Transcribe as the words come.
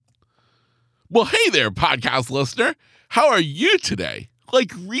Well, hey there, podcast listener. How are you today?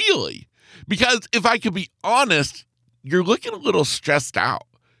 Like, really? Because if I could be honest, you're looking a little stressed out.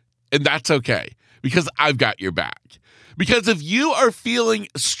 And that's okay, because I've got your back. Because if you are feeling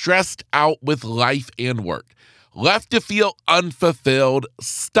stressed out with life and work, left to feel unfulfilled,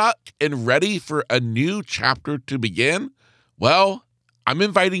 stuck, and ready for a new chapter to begin, well, I'm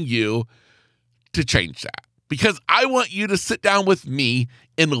inviting you to change that. Because I want you to sit down with me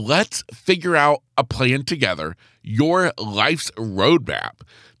and let's figure out a plan together, your life's roadmap,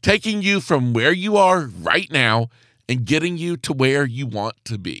 taking you from where you are right now and getting you to where you want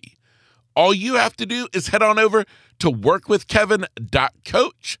to be. All you have to do is head on over to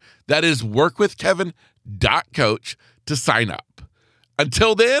workwithkevin.coach. That is workwithkevin.coach to sign up.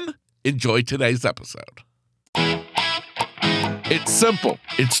 Until then, enjoy today's episode. It's simple.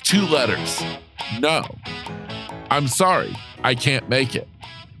 It's 2 letters. No. I'm sorry, I can't make it.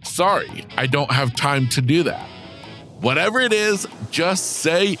 Sorry, I don't have time to do that. Whatever it is, just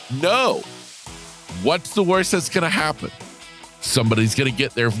say no. What's the worst that's going to happen? Somebody's going to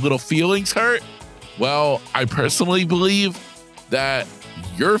get their little feelings hurt? Well, I personally believe that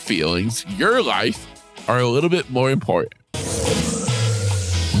your feelings, your life, are a little bit more important.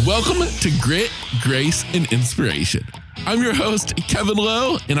 Welcome to Grit, Grace, and Inspiration. I'm your host, Kevin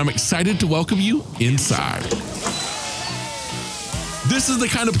Lowe, and I'm excited to welcome you inside. This is the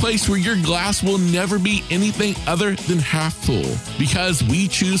kind of place where your glass will never be anything other than half full, because we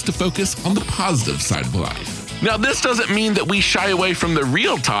choose to focus on the positive side of life. Now, this doesn't mean that we shy away from the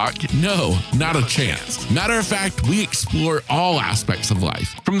real talk. No, not a chance. Matter of fact, we explore all aspects of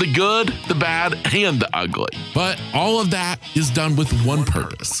life, from the good, the bad, and the ugly. But all of that is done with one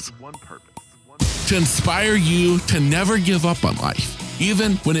purpose. To inspire you to never give up on life,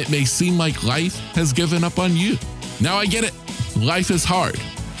 even when it may seem like life has given up on you. Now, I get it. Life is hard,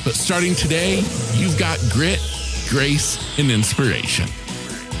 but starting today, you've got grit, grace, and inspiration.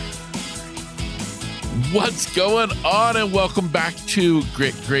 What's going on? And welcome back to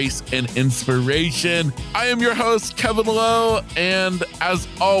Grit, Grace, and Inspiration. I am your host, Kevin Lowe, and as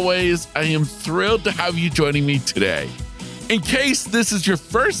always, I am thrilled to have you joining me today. In case this is your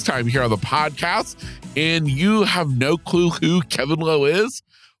first time here on the podcast and you have no clue who Kevin Lowe is,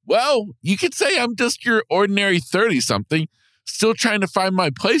 well, you could say I'm just your ordinary 30-something still trying to find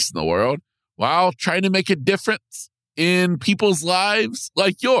my place in the world while trying to make a difference in people's lives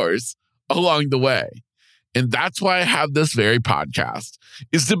like yours along the way. And that's why I have this very podcast,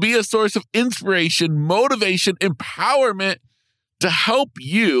 is to be a source of inspiration, motivation, empowerment to help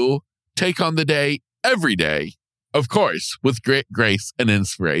you take on the day every day, of course, with grit, grace, and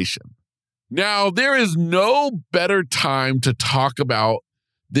inspiration. Now, there is no better time to talk about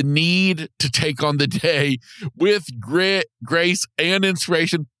the need to take on the day with grit, grace, and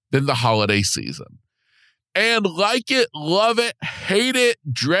inspiration than the holiday season. And like it, love it, hate it,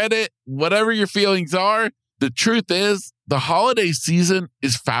 dread it, whatever your feelings are, the truth is the holiday season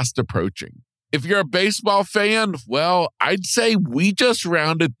is fast approaching. If you're a baseball fan, well, I'd say we just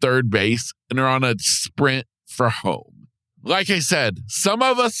rounded third base and are on a sprint for home. Like I said, some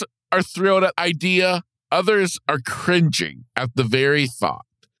of us are thrilled at the idea, others are cringing at the very thought.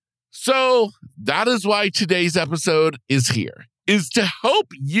 So that is why today's episode is here, is to help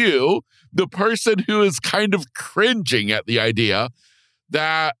you, the person who is kind of cringing at the idea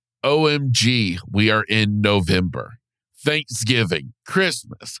that, OMG, we are in November, Thanksgiving,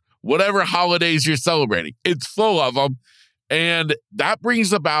 Christmas, whatever holidays you're celebrating. It's full of them. And that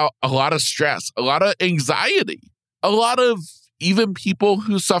brings about a lot of stress, a lot of anxiety, a lot of even people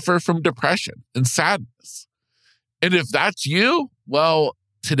who suffer from depression and sadness. And if that's you, well,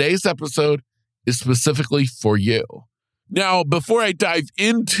 today's episode is specifically for you. Now, before I dive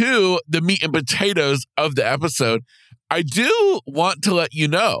into the meat and potatoes of the episode, I do want to let you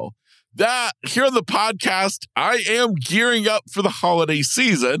know that here on the podcast, I am gearing up for the holiday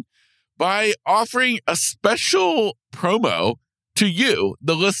season by offering a special promo to you,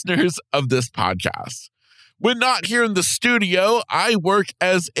 the listeners of this podcast. When not here in the studio, I work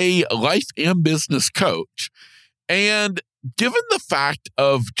as a life and business coach. And given the fact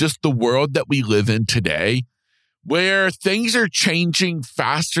of just the world that we live in today, where things are changing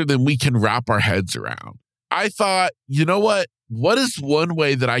faster than we can wrap our heads around, I thought, you know what? What is one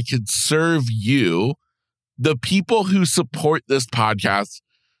way that I could serve you, the people who support this podcast,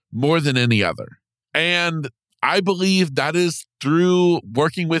 more than any other? And I believe that is through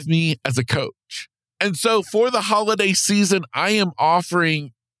working with me as a coach. And so for the holiday season, I am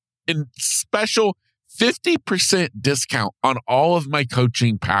offering a special 50% discount on all of my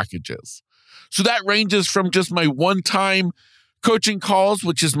coaching packages. So that ranges from just my one-time coaching calls,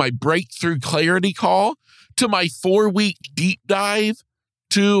 which is my breakthrough clarity call, to my 4-week deep dive,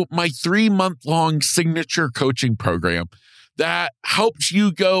 to my 3-month-long signature coaching program that helps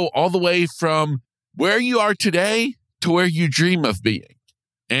you go all the way from where you are today to where you dream of being.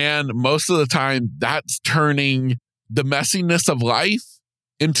 And most of the time, that's turning the messiness of life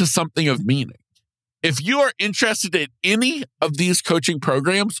into something of meaning. If you are interested in any of these coaching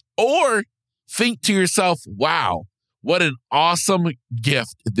programs, or think to yourself, wow, what an awesome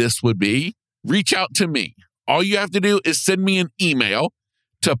gift this would be, reach out to me. All you have to do is send me an email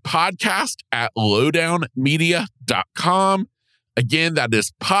to podcast@lowdownmedia.com. Again, that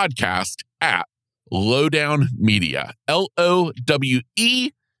is podcast@lowdownmedia,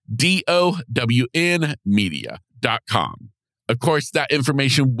 LOWEDOWN media.com. Of course, that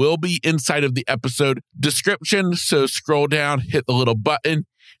information will be inside of the episode description. So scroll down, hit the little button,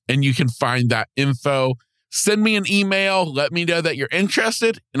 and you can find that info. Send me an email. Let me know that you're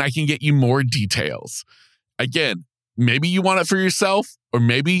interested, and I can get you more details. Again, maybe you want it for yourself, or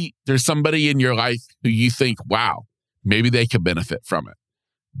maybe there's somebody in your life who you think, wow, maybe they could benefit from it.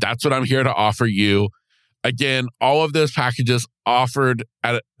 That's what I'm here to offer you. Again, all of those packages offered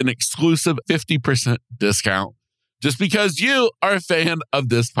at an exclusive 50% discount, just because you are a fan of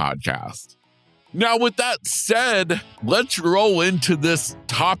this podcast. Now, with that said, let's roll into this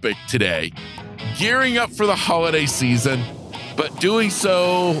topic today. Gearing up for the holiday season, but doing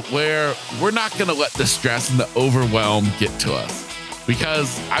so where we're not going to let the stress and the overwhelm get to us.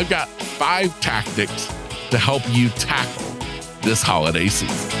 Because I've got 5 tactics to help you tackle this holiday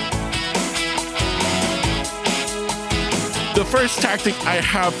season. The first tactic I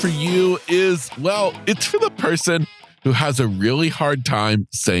have for you is, well, it's for the person who has a really hard time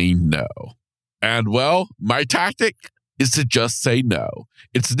saying no. And well, my tactic is to just say no.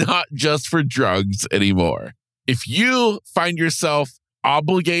 It's not just for drugs anymore. If you find yourself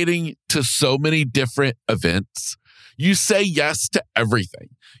obligating to so many different events, you say yes to everything.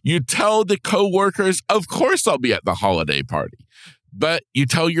 You tell the coworkers, of course I'll be at the holiday party. But you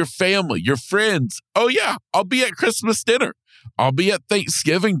tell your family, your friends, oh yeah, I'll be at Christmas dinner. I'll be at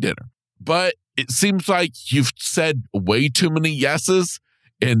Thanksgiving dinner. But it seems like you've said way too many yeses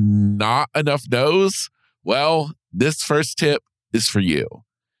and not enough no's. Well, this first tip is for you.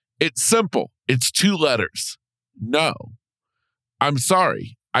 It's simple. It's 2 letters. No. I'm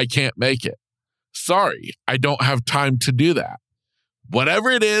sorry, I can't make it. Sorry, I don't have time to do that.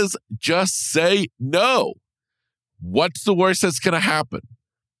 Whatever it is, just say no. What's the worst that's going to happen?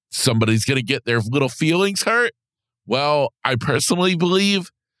 Somebody's going to get their little feelings hurt? Well, I personally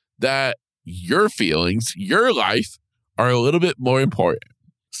believe that your feelings, your life, are a little bit more important.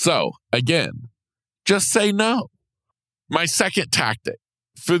 So, again, just say no. My second tactic,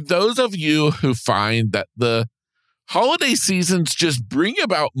 for those of you who find that the holiday seasons just bring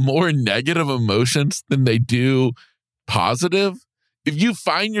about more negative emotions than they do positive, if you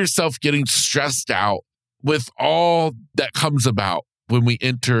find yourself getting stressed out with all that comes about when we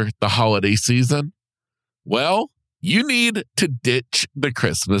enter the holiday season, well, you need to ditch the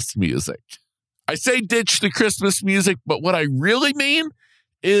Christmas music. I say ditch the Christmas music, but what I really mean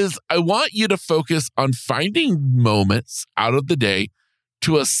is I want you to focus on finding moments out of the day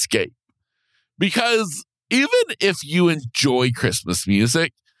to escape. Because even if you enjoy Christmas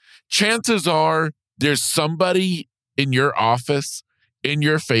music, chances are there's somebody in your office, in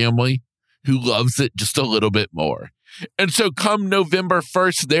your family, who loves it just a little bit more. And so come November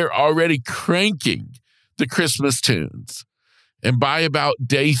 1st, they're already cranking the Christmas tunes. And by about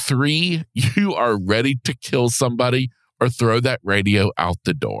day 3, you are ready to kill somebody or throw that radio out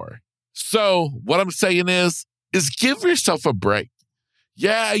the door. So what I'm saying is give yourself a break.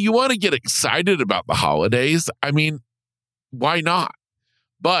 Yeah, you want to get excited about the holidays. I mean, why not?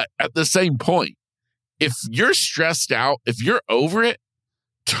 But at the same point, if you're stressed out, if you're over it,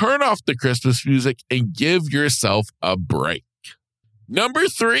 turn off the Christmas music and give yourself a break. Number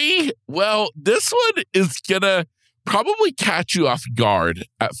 3, well, this one is going to probably catch you off guard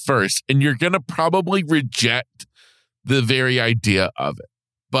at first, and you're going to probably reject the very idea of it.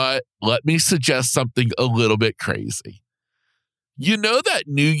 But let me suggest something a little bit crazy. You know that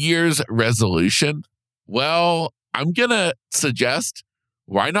New Year's resolution? Well, I'm going to suggest,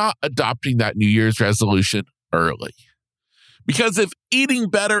 why not adopting that New Year's resolution early? Because if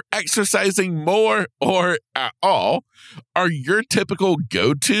eating better, exercising more, or at all are your typical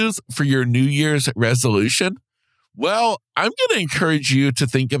go-tos for your New Year's resolution, well, I'm going to encourage you to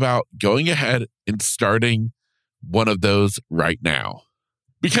think about going ahead and starting one of those right now.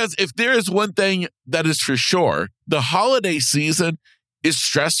 Because if there is one thing that is for sure, the holiday season is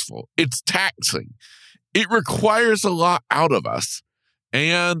stressful. It's taxing. It requires a lot out of us.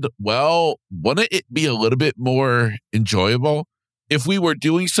 And, well, wouldn't it be a little bit more enjoyable if we were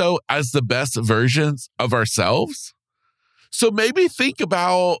doing so as the best versions of ourselves? So maybe think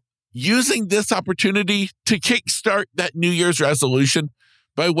about using this opportunity to kickstart that New Year's resolution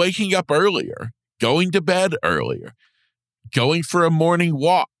by waking up earlier, going to bed earlier, going for a morning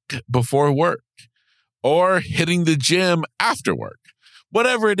walk before work, or hitting the gym after work.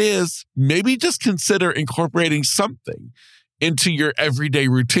 Whatever it is, maybe just consider incorporating something into your everyday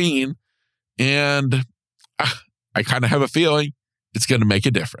routine. And I kind of have a feeling it's going to make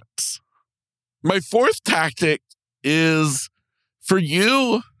a difference. My fourth tactic is for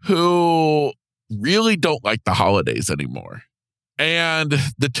you who really don't like the holidays anymore. And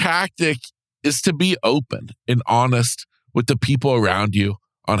the tactic is to be open and honest with the people around you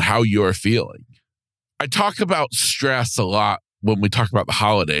on how you're feeling. I talk about stress a lot when we talk about the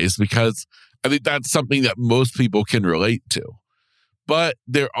holidays because I think that's something that most people can relate to. But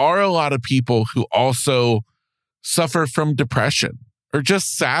there are a lot of people who also suffer from depression or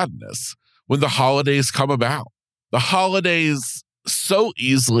just sadness when the holidays come about. The holidays so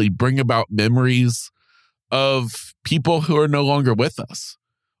easily bring about memories of people who are no longer with us,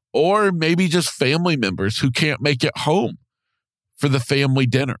 or maybe just family members who can't make it home for the family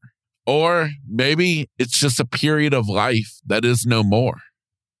dinner. Or maybe it's just a period of life that is no more.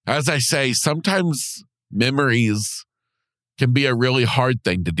 As I say, sometimes memories can be a really hard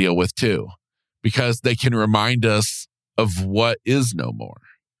thing to deal with too, because they can remind us of what is no more.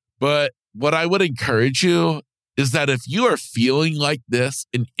 But what I would encourage you is that if you are feeling like this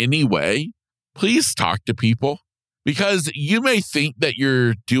in any way, please talk to people, because you may think that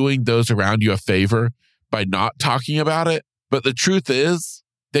you're doing those around you a favor by not talking about it. But the truth is,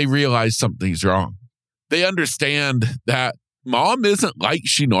 they realize something's wrong. They understand that mom isn't like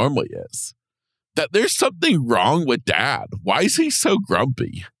she normally is, that there's something wrong with dad. Why is he so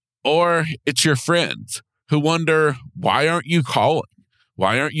grumpy? Or it's your friends who wonder, why aren't you calling?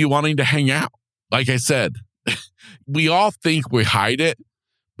 Why aren't you wanting to hang out? Like I said, we all think we hide it,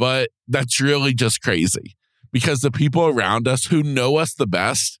 but that's really just crazy because the people around us who know us the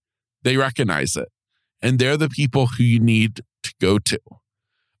best, they recognize it. And they're the people who you need to go to.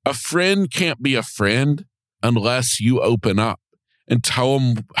 A friend can't be a friend unless you open up and tell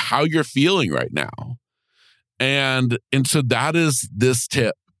them how you're feeling right now. And so that is this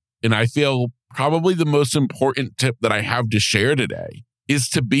tip. And I feel probably the most important tip that I have to share today is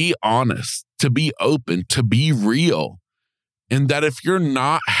to be honest, to be open, to be real. And that if you're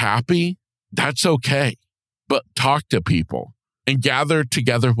not happy, that's okay. But talk to people and gather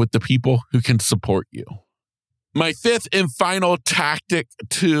together with the people who can support you. My fifth and final tactic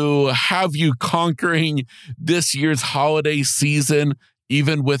to have you conquering this year's holiday season,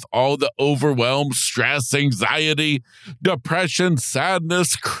 even with all the overwhelm, stress, anxiety, depression,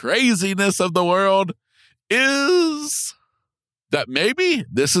 sadness, craziness of the world, is that maybe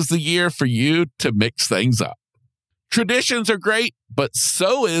this is the year for you to mix things up. Traditions are great, but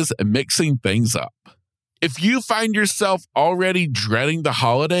so is mixing things up. If you find yourself already dreading the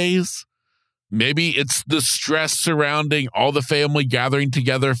holidays, maybe it's the stress surrounding all the family gathering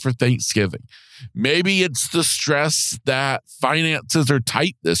together for Thanksgiving. Maybe it's the stress that finances are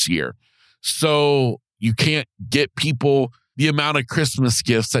tight this year, so you can't get people the amount of Christmas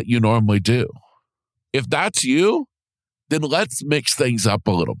gifts that you normally do. If that's you, then let's mix things up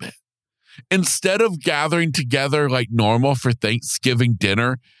a little bit. Instead of gathering together like normal for Thanksgiving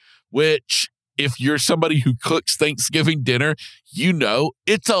dinner, which if you're somebody who cooks Thanksgiving dinner, you know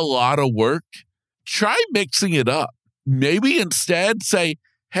it's a lot of work. Try mixing it up. Maybe instead say,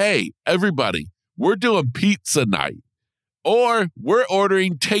 hey, everybody, we're doing pizza night. Or we're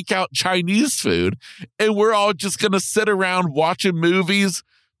ordering takeout Chinese food and we're all just going to sit around watching movies,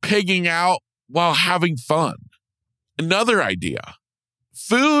 pigging out while having fun. Another idea,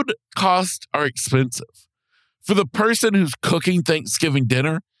 food costs are expensive. For the person who's cooking Thanksgiving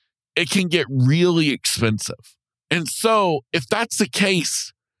dinner, it can get really expensive. And so if that's the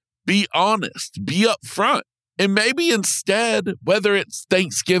case, be honest, be upfront. And maybe instead, whether it's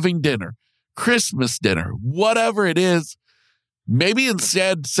Thanksgiving dinner, Christmas dinner, whatever it is, maybe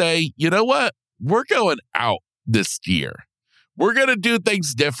instead say, you know what? We're going out this year. We're going to do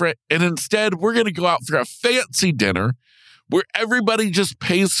things different. And instead, we're going to go out for a fancy dinner where everybody just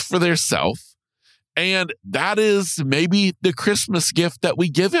pays for theirself. And that is maybe the Christmas gift that we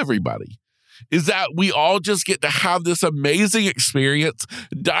give everybody, is that we all just get to have this amazing experience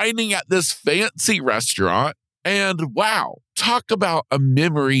dining at this fancy restaurant. And wow, talk about a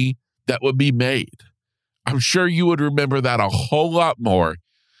memory that would be made. I'm sure you would remember that a whole lot more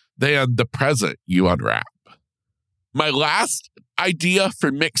than the present you unwrap. My last idea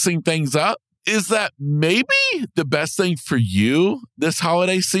for mixing things up is that maybe the best thing for you this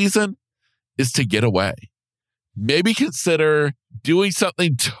holiday season is to get away. Maybe consider doing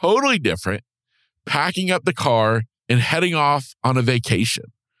something totally different, packing up the car and heading off on a vacation.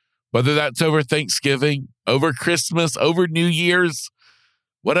 Whether that's over Thanksgiving, over Christmas, over New Year's,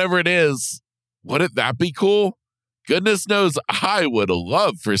 whatever it is, wouldn't that be cool? Goodness knows I would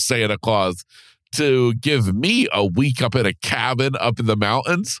love for Santa Claus to give me a week up in a cabin up in the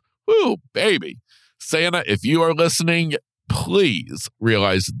mountains. Woo, baby. Santa, if you are listening, please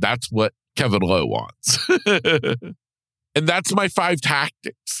realize that's what Kevin Lowe wants. And that's my 5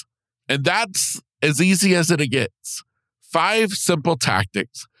 tactics. And that's as easy as it gets. 5 simple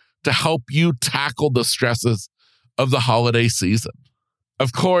tactics to help you tackle the stresses of the holiday season.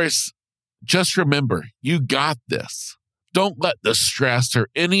 Of course, just remember, you got this. Don't let the stress or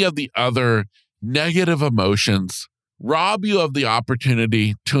any of the other negative emotions rob you of the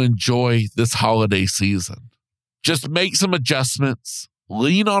opportunity to enjoy this holiday season. Just make some adjustments,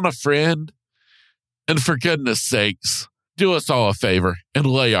 lean on a friend, and for goodness sakes, do us all a favor and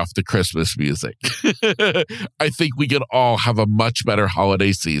lay off the Christmas music. I think we could all have a much better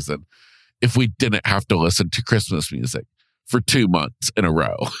holiday season if we didn't have to listen to Christmas music for 2 months in a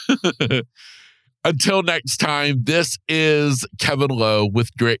row. Until next time, this is Kevin Lowe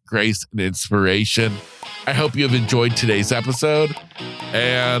with Grit, Grace, and Inspiration. I hope you have enjoyed today's episode.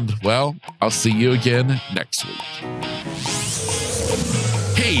 And, well, I'll see you again next week.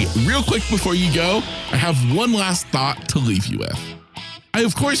 Hey, real quick before you go, I have one last thought to leave you with. I,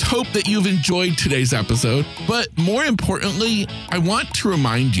 of course, hope that you've enjoyed today's episode, but more importantly, I want to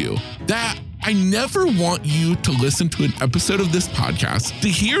remind you that I never want you to listen to an episode of this podcast to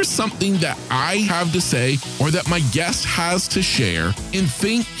hear something that I have to say or that my guest has to share and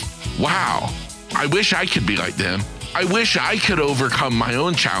think, wow, I wish I could be like them. I wish I could overcome my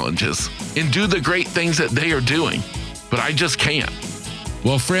own challenges and do the great things that they are doing, but I just can't.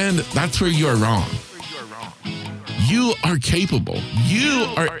 Well, friend, that's where you are wrong. You are capable. You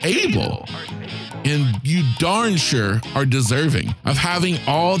are able. And you darn sure are deserving of having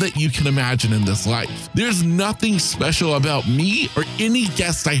all that you can imagine in this life. There's nothing special about me or any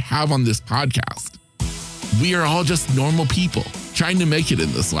guest I have on this podcast. We are all just normal people trying to make it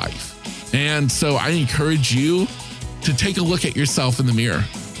in this life. And so I encourage you to take a look at yourself in the mirror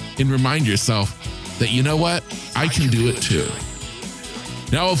and remind yourself that, you know what? I can do it too.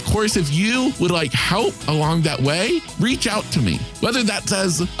 Now, of course, if you would like help along that way, reach out to me, whether that's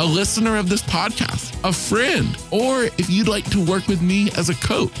as a listener of this podcast, a friend, or if you'd like to work with me as a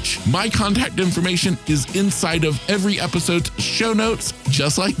coach. My contact information is inside of every episode's show notes,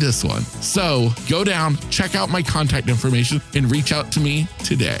 just like this one. So go down, check out my contact information, and reach out to me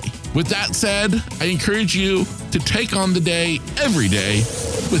today. With that said, I encourage you to take on the day every day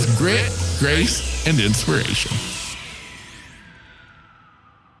with grit, grace, and inspiration.